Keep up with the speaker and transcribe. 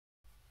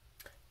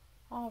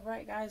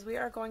Alright guys, we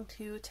are going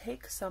to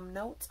take some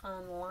notes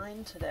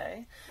online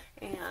today,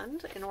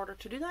 and in order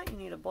to do that you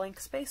need a blank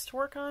space to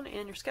work on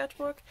and your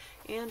sketchbook,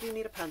 and you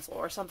need a pencil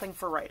or something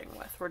for writing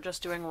with. We're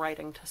just doing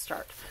writing to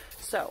start.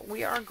 So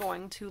we are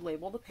going to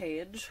label the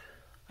page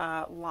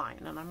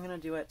line, and I'm going to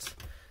do it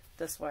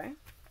this way.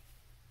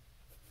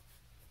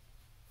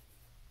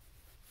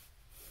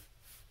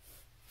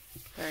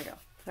 There you go.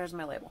 There's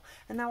my label.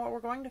 And now what we're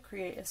going to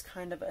create is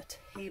kind of a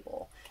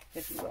table,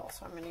 if you will.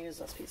 So I'm going to use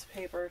this piece of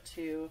paper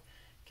to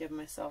give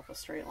myself a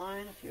straight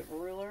line. If you have a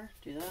ruler,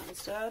 do that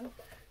instead.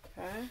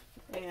 Okay.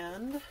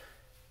 And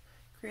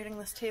creating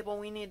this table,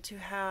 we need to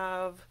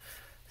have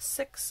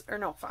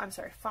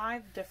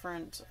 5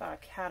 different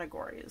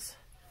categories.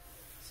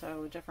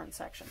 So different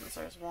sections.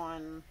 There's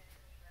 1,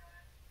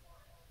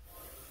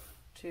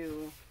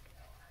 2,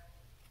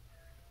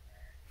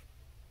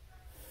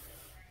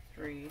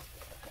 3,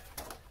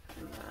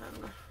 and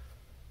then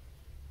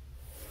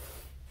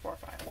 4,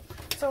 5.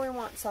 So we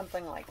want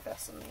something like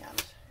this in the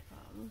end.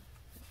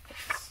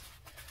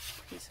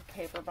 This piece of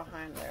paper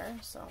behind there,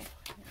 so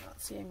you're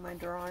not seeing my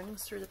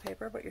drawings through the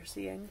paper, but you're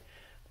seeing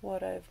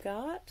what I've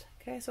got.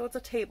 Okay, so it's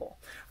a table.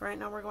 All right,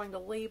 now we're going to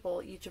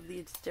label each of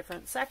these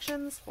different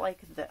sections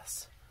like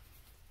this.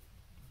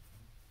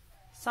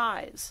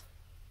 Size,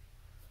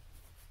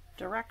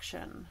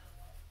 direction,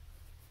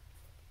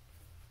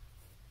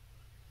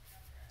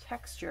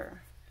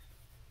 texture,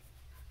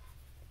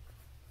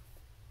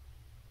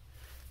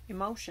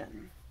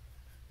 emotion,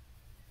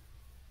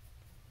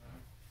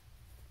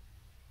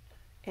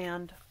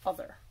 and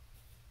other.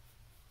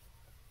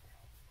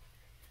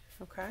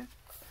 Okay,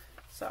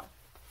 so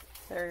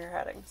there are your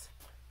headings.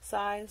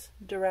 Size,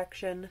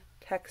 direction,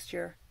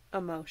 texture,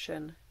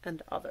 emotion,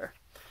 and other.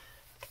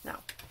 Now,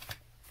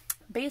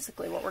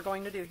 basically what we're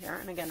going to do here,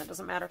 and again, it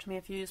doesn't matter to me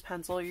if you use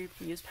pencil, you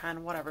use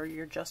pen, whatever,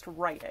 you're just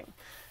writing.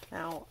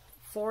 Now,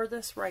 for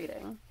this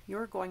writing,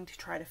 you're going to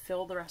try to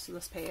fill the rest of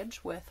this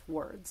page with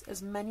words,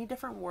 as many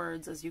different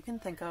words as you can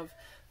think of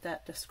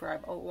that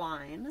describe a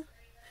line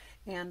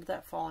and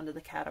that fall into the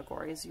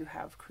categories you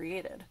have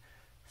created.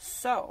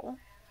 So,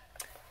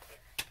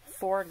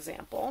 for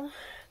example,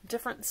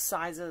 different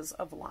sizes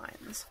of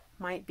lines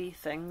might be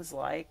things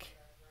like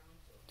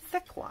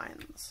thick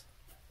lines,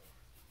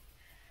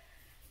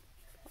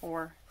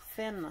 or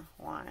thin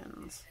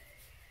lines,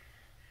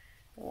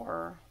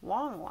 or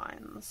long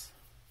lines,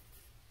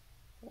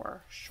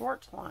 or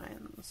short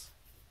lines.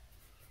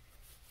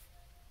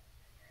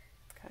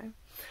 Okay.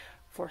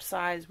 For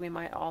size, we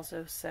might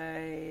also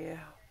say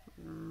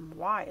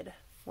wide,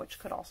 which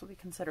could also be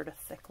considered a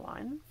thick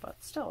line, but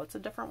still, it's a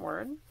different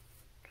word.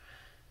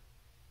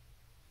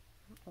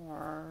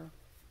 Or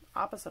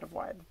opposite of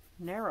wide,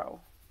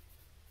 narrow.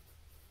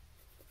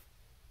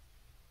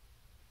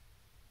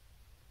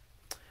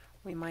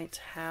 We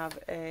might have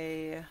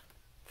a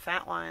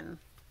fat line,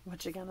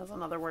 which again is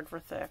another word for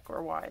thick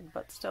or wide,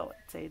 but still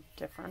it's a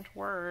different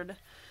word.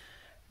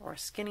 Or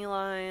skinny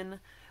line.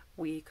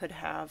 We could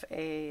have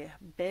a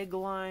big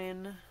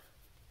line,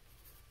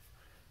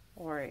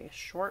 or a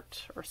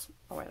short, or,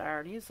 oh wait, I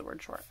already used the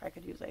word short. I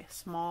could use a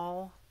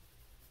small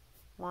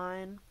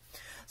line.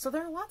 So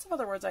there are lots of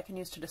other words I can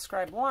use to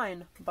describe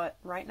line, but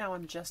right now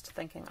I'm just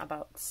thinking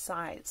about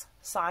size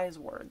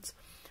words.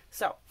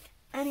 So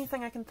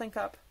anything I can think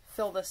up,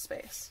 fill this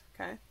space,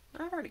 okay?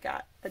 I've already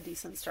got a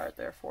decent start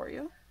there for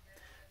you.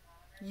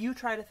 You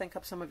try to think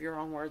up some of your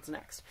own words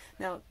next.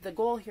 Now, the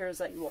goal here is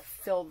that you will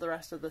fill the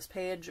rest of this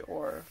page,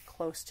 or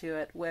close to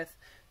it, with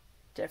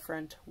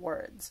different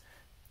words.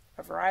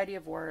 A variety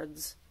of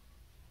words.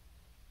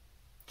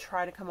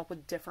 Try to come up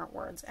with different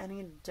words.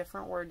 Any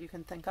different word you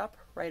can think up,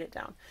 write it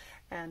down.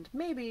 And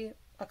maybe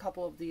a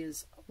couple of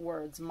these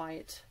words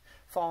might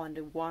fall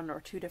into 1 or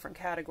 2 different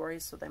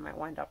categories, so they might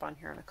wind up on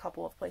here in a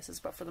couple of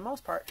places, but for the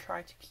most part,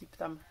 try to keep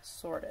them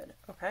sorted,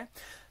 okay?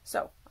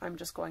 So I'm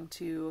just going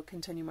to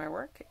continue my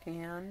work,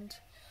 and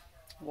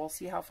we'll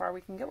see how far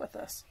we can get with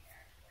this.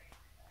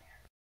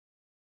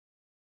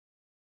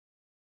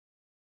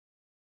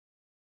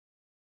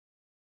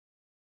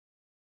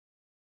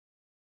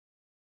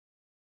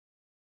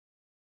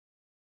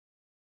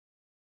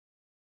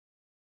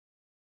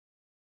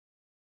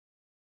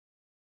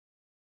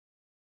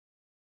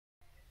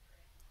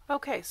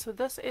 Okay, so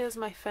this is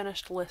my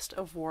finished list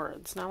of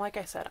words. Now, like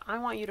I said, I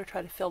want you to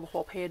try to fill the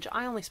whole page.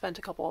 I only spent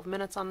a couple of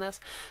minutes on this,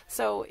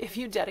 so if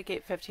you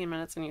dedicate 15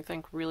 minutes and you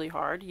think really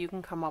hard, you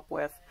can come up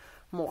with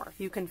more.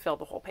 You can fill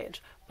the whole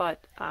page,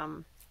 but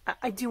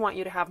I do want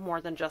you to have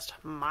more than just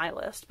my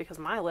list, because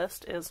my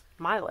list is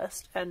my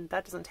list, and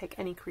that doesn't take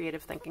any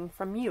creative thinking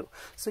from you.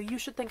 So you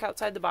should think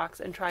outside the box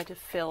and try to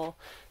fill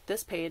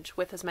this page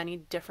with as many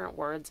different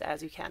words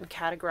as you can.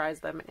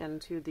 Categorize them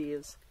into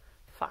these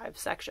 5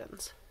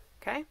 sections.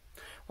 Okay,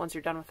 once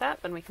you're done with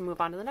that, then we can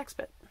move on to the next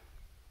bit.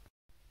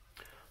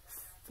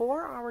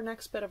 For our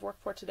next bit of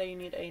work for today, you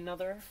need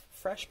another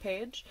fresh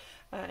page,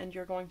 and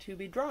you're going to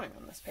be drawing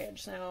on this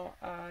page. Now,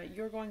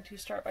 you're going to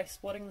start by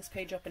splitting this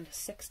page up into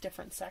 6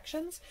 different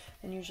sections,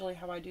 and usually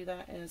how I do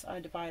that is I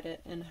divide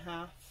it in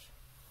half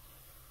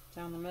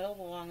down the middle,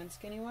 the long and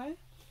skinny way,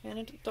 And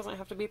it doesn't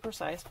have to be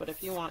precise, but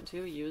if you want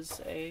to,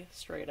 use a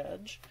straight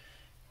edge.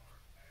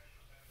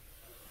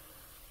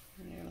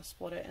 And you're going to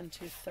split it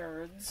into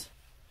thirds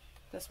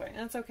this way.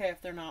 And it's okay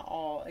if they're not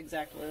all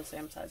exactly the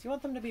same size. You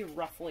want them to be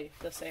roughly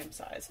the same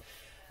size.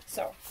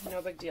 So,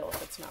 no big deal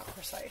if it's not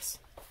precise.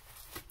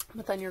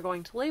 But then you're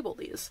going to label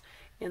these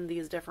in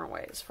these different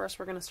ways. First,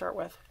 we're going to start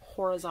with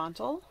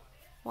horizontal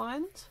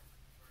lines,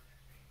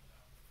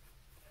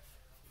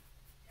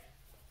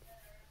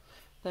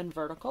 then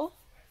vertical,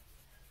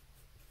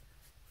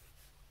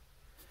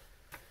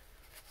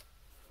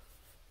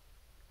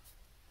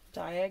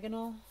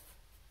 diagonal,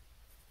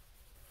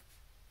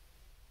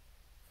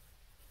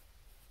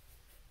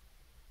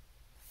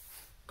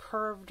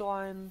 curved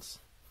lines,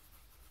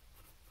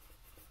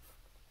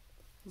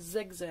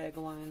 zigzag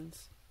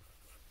lines,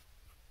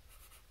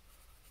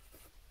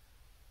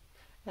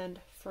 and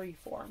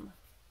freeform.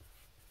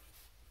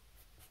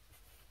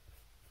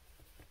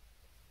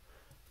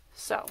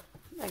 So,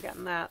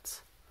 again,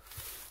 that's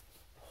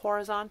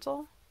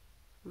horizontal,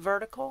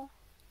 vertical,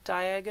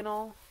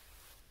 diagonal,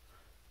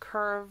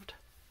 curved,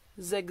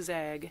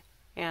 zigzag,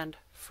 and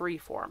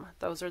freeform.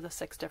 Those are the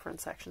 6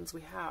 different sections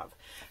we have.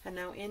 And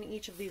now in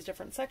each of these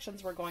different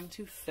sections, we're going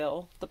to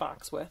fill the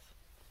box with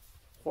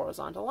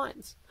horizontal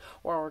lines,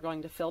 or we're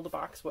going to fill the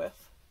box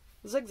with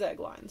zigzag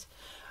lines.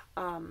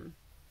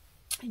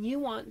 You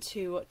want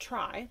to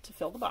try to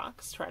fill the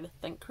box, try to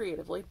think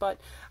creatively, but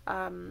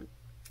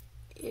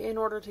in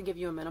order to give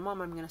you a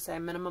minimum, I'm going to say a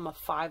minimum of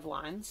 5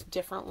 lines,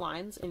 different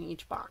lines in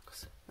each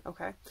box.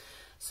 Okay,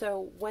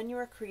 so when you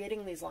are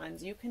creating these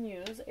lines, you can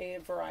use a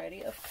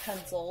variety of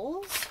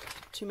pencils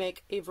to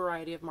make a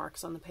variety of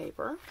marks on the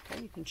paper.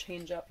 Okay, you can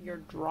change up your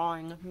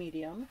drawing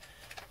medium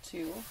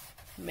to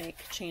make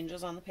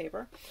changes on the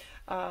paper.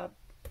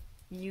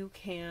 You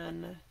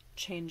can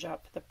change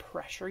up the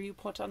pressure you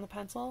put on the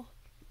pencil.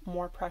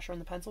 More pressure on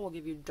the pencil will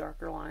give you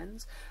darker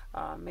lines,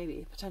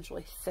 maybe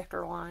potentially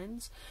thicker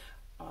lines,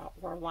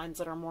 or lines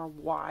that are more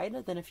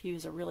wide. Then if you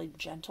use a really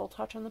gentle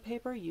touch on the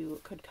paper,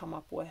 you could come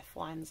up with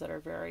lines that are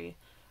very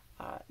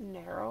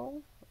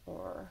narrow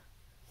or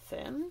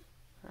thin,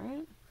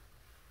 right?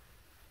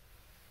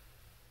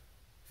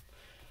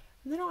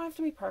 And they don't have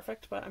to be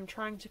perfect, but I'm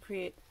trying to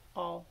create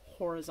all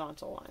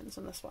horizontal lines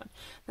in this one.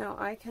 Now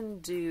I can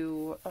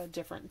do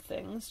different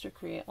things to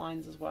create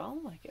lines as well.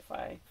 Like if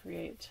I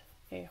create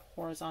a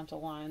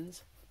horizontal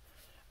lines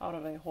out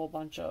of a whole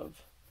bunch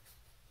of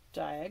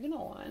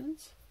diagonal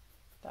lines,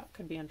 that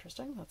could be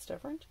interesting. That's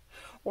different.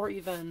 Or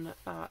even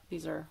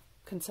these are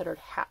considered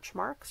hatch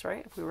marks,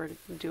 right? If we were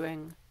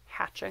doing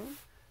hatching,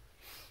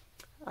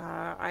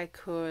 I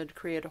could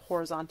create a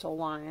horizontal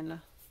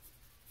line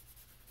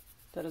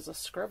that is a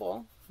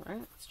scribble,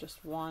 right? It's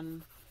just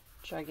one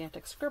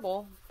gigantic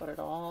scribble, but it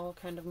all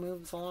kind of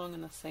moves along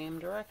in the same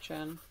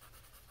direction.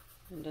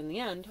 And in the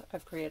end,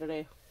 I've created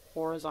a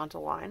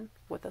horizontal line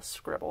with a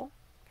scribble.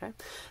 Okay.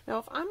 Now,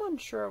 if I'm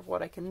unsure of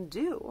what I can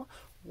do,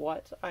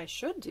 what I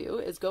should do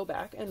is go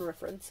back and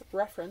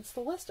reference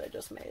the list I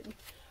just made.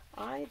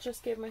 I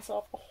just gave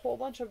myself a whole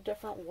bunch of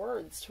different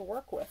words to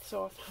work with.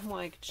 So if I'm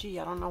like, gee,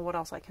 I don't know what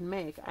else I can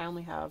make. I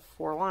only have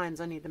 4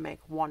 lines. I need to make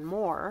 1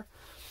 more.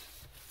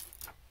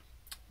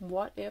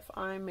 What if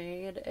I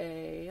made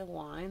a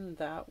line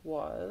that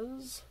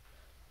was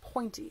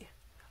pointy?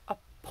 A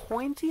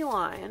pointy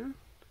line,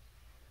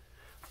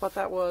 but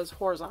that was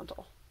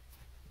horizontal.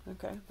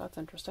 Okay, that's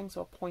interesting. So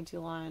a pointy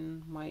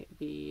line might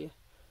be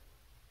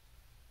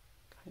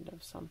kind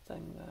of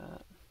something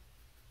that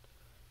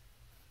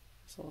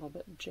is a little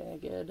bit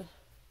jagged,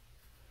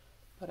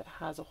 but it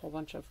has a whole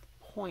bunch of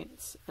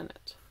points in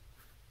it.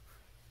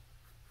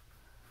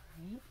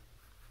 Right?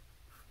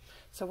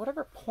 So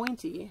whatever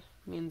pointy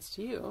means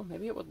to you,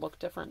 maybe it would look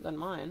different than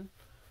mine.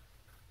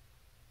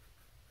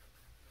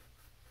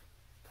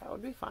 That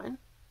would be fine.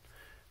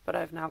 But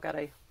I've now got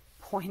a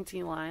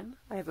pointy line.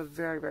 I have a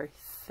very, very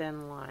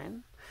thin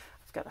line.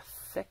 I've got a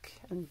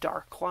thick and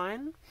dark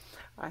line.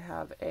 I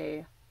have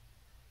a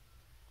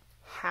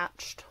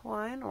hatched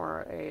line,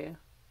 or a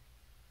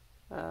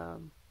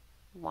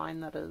line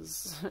that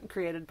is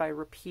created by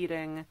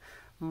repeating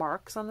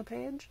marks on the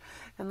page,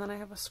 and then I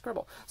have a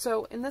scribble.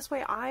 So in this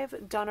way,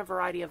 I've done a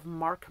variety of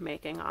mark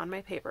making on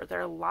my paper.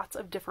 There are lots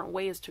of different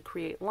ways to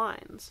create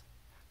lines,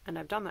 and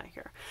I've done that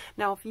here.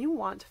 Now, if you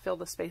want to fill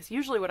the space,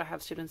 usually what I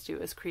have students do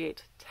is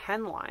create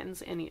 10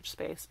 lines in each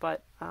space,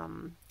 but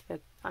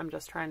I'm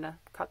just trying to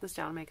cut this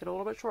down and make it a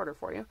little bit shorter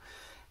for you.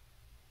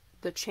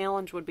 The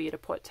challenge would be to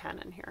put 10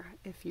 in here.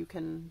 If you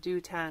can do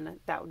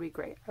 10, that would be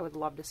great. I would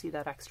love to see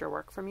that extra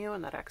work from you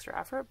and that extra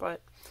effort,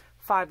 but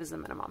 5 is the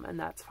minimum, and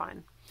that's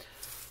fine.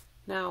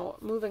 Now,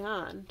 moving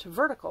on to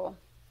vertical,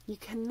 you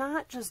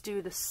cannot just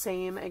do the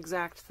same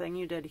exact thing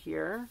you did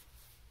here,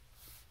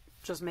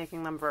 just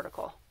making them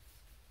vertical.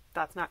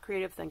 That's not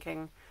creative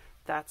thinking.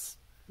 That's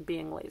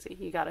being lazy.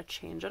 You got to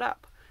change it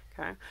up.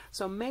 Okay,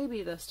 so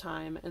maybe this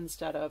time,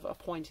 instead of a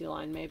pointy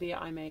line, maybe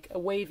I make a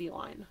wavy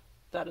line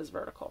that is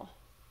vertical.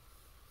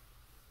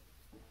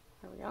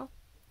 There we go.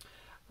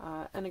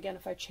 And again,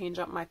 if I change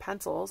up my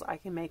pencils, I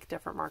can make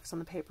different marks on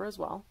the paper as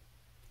well.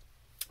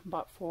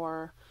 but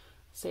for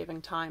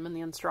saving time in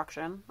the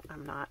instruction,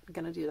 I'm not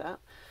going to do that.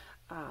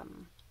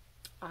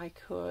 I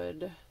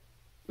could,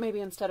 maybe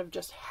instead of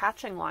just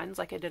hatching lines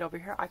like I did over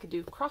here, I could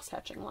do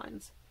cross-hatching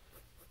lines.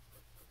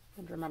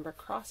 And remember,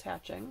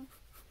 cross-hatching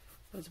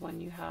is when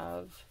you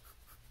have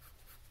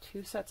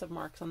two sets of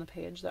marks on the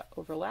page that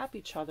overlap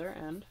each other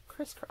and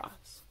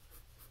crisscross.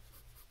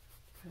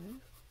 Okay.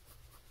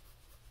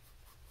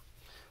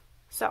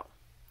 So,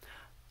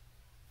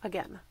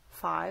 again,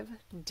 5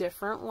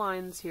 different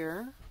lines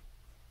here,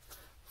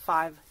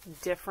 5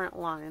 different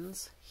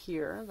lines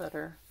here that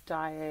are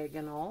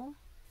diagonal,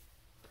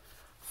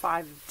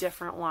 5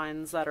 different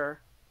lines that are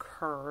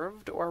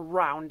curved or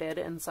rounded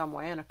in some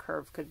way, and a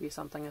curve could be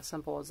something as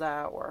simple as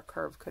that, or a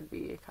curve could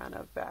be kind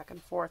of back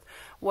and forth,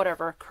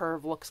 whatever a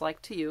curve looks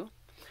like to you,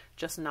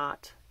 just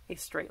not a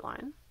straight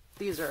line.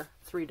 These are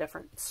 3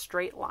 different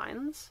straight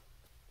lines.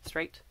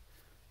 Straight,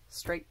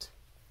 straight,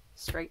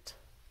 straight.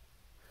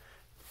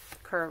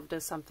 Curved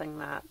is something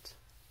that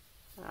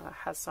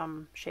has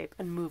some shape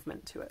and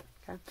movement to it.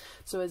 Okay,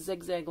 so a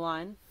zigzag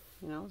line,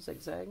 you know,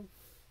 zigzag.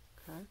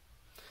 Okay,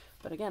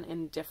 but again,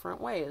 in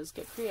different ways,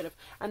 get creative.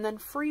 And then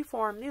free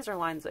form, these are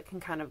lines that can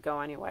kind of go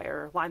anyway,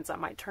 or lines that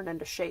might turn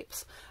into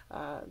shapes.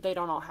 They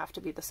don't all have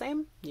to be the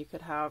same. You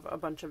could have a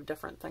bunch of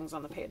different things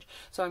on the page.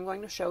 So I'm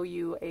going to show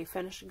you a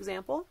finished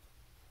example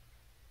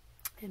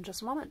in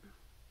just a moment.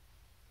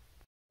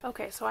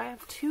 Okay, so I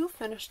have 2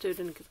 finished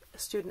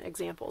student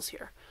examples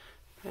here.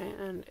 Okay,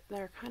 and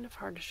they're kind of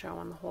hard to show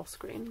on the whole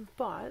screen,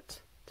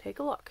 but take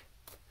a look.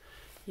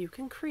 You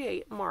can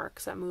create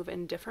marks that move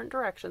in different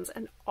directions,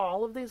 and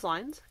all of these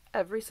lines,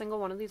 every single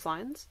one of these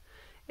lines,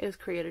 is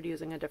created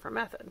using a different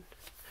method.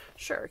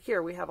 Sure,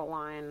 here we have a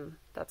line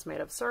that's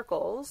made of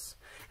circles,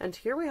 and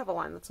here we have a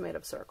line that's made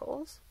of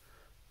circles,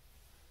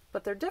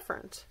 but they're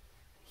different.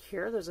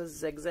 Here there's a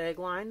zigzag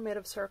line made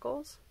of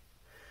circles,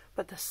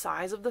 but the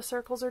size of the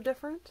circles are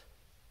different.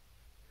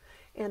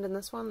 And in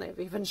this one, they've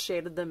even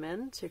shaded them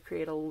in to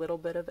create a little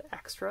bit of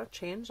extra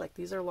change. Like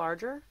these are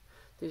larger,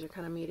 these are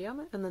kind of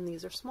medium, and then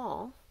these are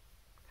small.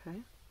 Okay.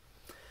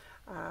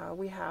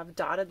 We have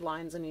dotted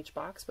lines in each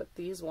box, but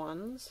these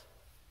ones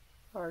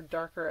are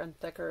darker and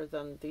thicker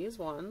than these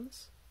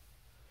ones.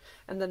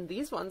 And then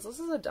these ones,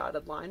 this is a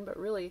dotted line, but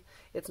really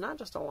it's not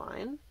just a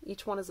line.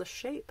 Each one is a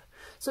shape.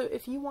 So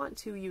if you want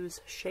to use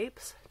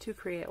shapes to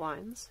create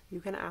lines,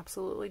 you can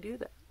absolutely do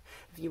that.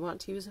 If you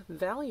want to use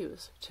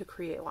values to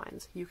create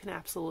lines, you can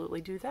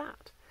absolutely do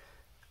that.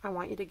 I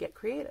want you to get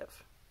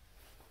creative.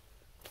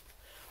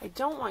 I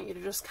don't want you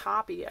to just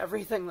copy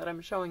everything that I'm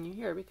showing you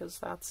here, because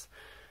that's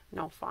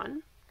no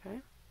fun.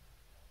 Okay.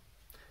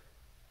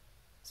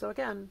 So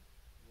again,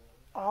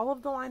 all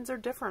of the lines are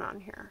different on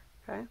here.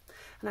 Okay.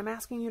 And I'm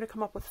asking you to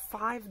come up with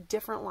 5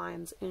 different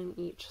lines in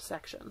each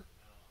section.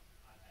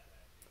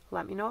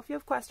 Let me know if you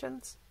have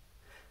questions.